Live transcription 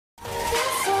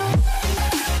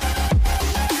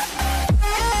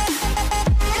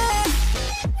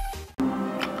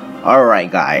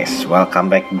Alright guys, welcome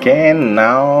back again.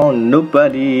 Now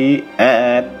nobody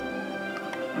at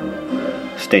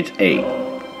stage 8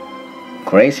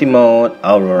 crazy mode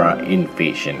Aurora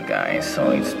invasion guys.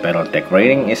 So its battle tech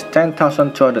rating is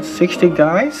 10,260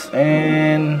 guys,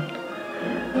 and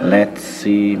let's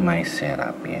see my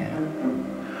setup.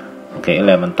 Okay,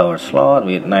 11 tower slot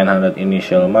with 900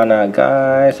 initial mana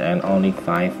guys, and only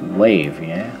 5 wave.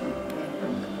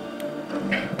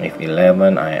 If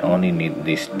 11, I only need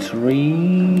these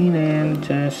 3, and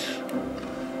just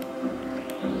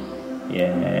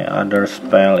other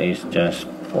spell is just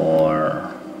for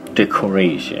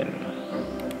decoration.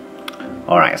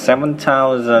 Alright,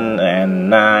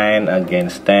 7,009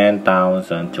 against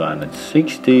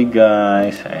 10,260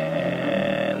 guys,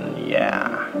 and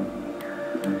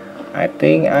I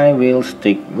think I will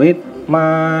stick with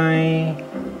my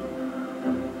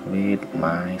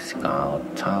scout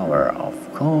tower, of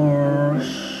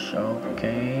course.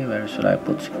 Okay, where should I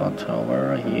put scout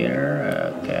tower?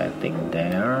 Here. Okay, I think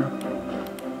there.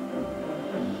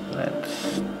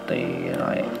 Let's stay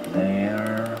right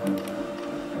there,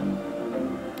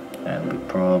 and we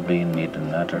probably need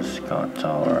another scout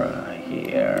tower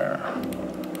here.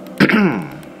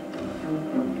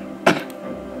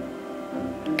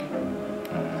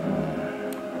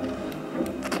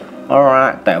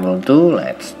 Alright, that will do.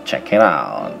 Let's check it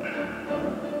out.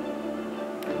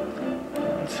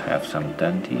 Let's have some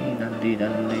dundee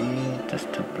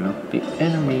just to block the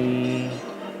enemy.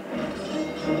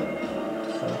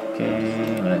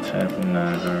 Okay, let's have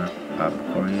another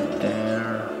upgrade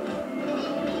there.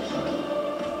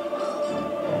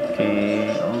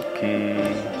 Okay.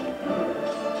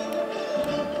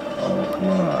 Oh, come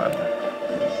on.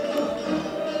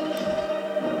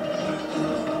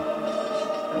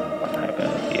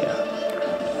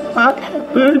 What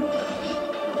happened?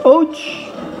 Ouch!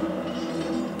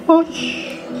 Ouch!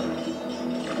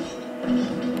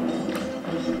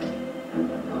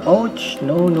 Ouch!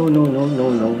 No!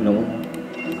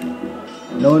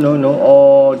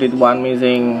 Oh, did one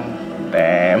missing?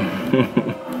 Damn!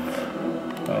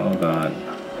 Oh god!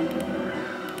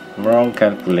 Wrong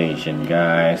calculation,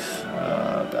 guys.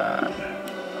 Oh god!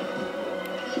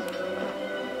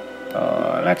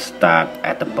 Let's start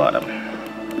at the bottom.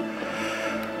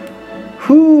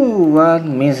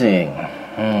 One missing.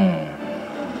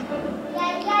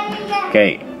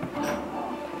 Okay.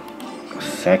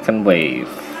 Second wave.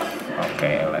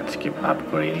 Okay, let's keep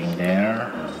upgrading there.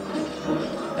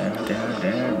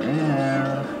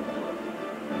 There.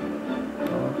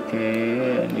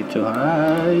 Okay, I need to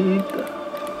hide.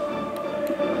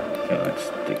 Okay, let's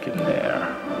stick in there.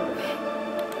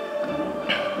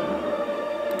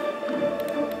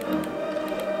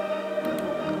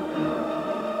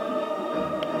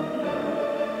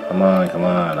 Come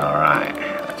on, alright,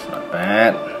 that's not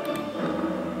bad.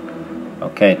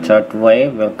 Okay, third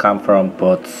wave will come from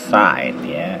both sides,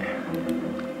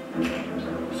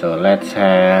 So let's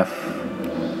have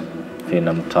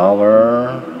Venom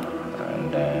Tower,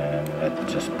 and then let's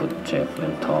just put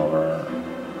Javelin Tower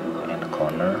in the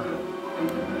corner,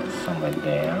 somewhere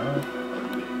there.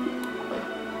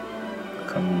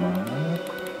 Come on,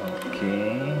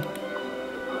 okay.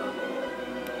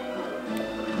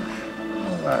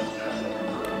 Alright.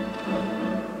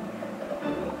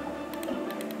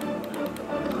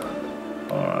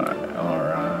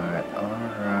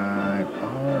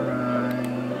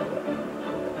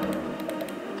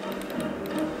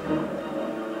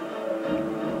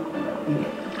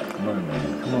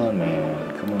 Come on, man.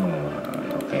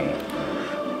 Okay.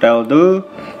 That'll do.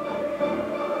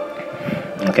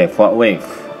 Okay, fourth wave.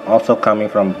 Also coming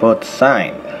from both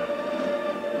sides.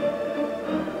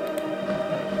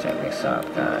 Check this out,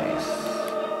 guys.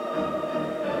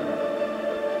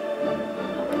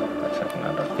 Let's have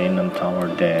another Venom Tower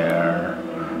there.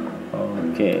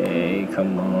 Okay,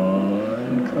 come on.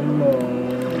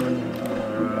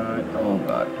 Alright. Oh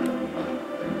god.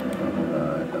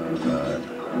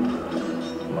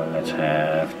 Come on, let's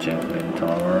have Javelin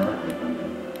Tower.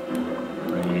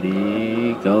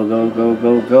 Ready? Go.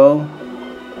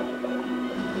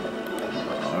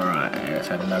 Alright, let's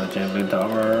have another Javelin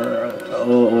Tower.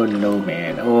 Oh no,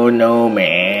 man. Oh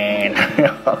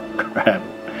crap.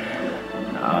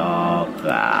 Oh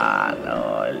god.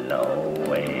 Oh no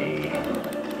way.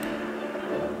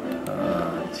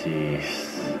 Oh jeez.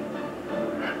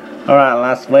 Alright,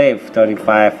 last wave.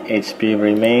 35 HP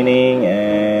remaining,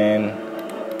 and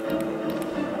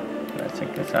let's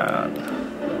check this out.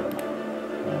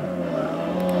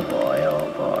 Oh boy.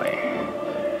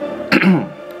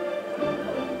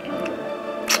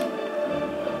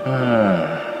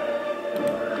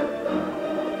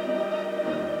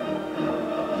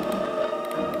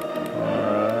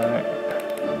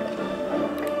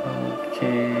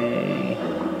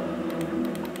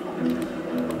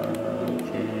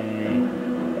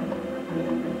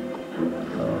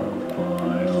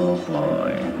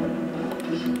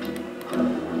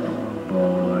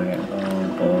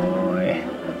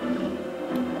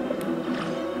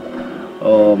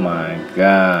 Oh my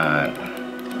god.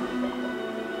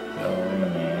 Oh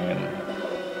man.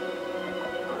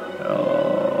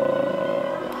 Oh.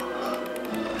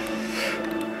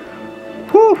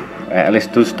 Whew. At least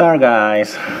 2-star,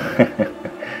 guys.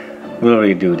 We'll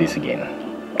redo this again.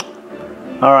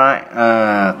 Alright,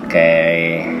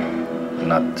 okay.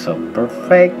 Not so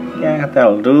perfect. Yeah,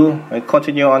 that'll do. We'll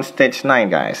continue on stage 9,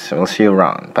 guys. We'll see you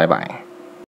around. Bye bye.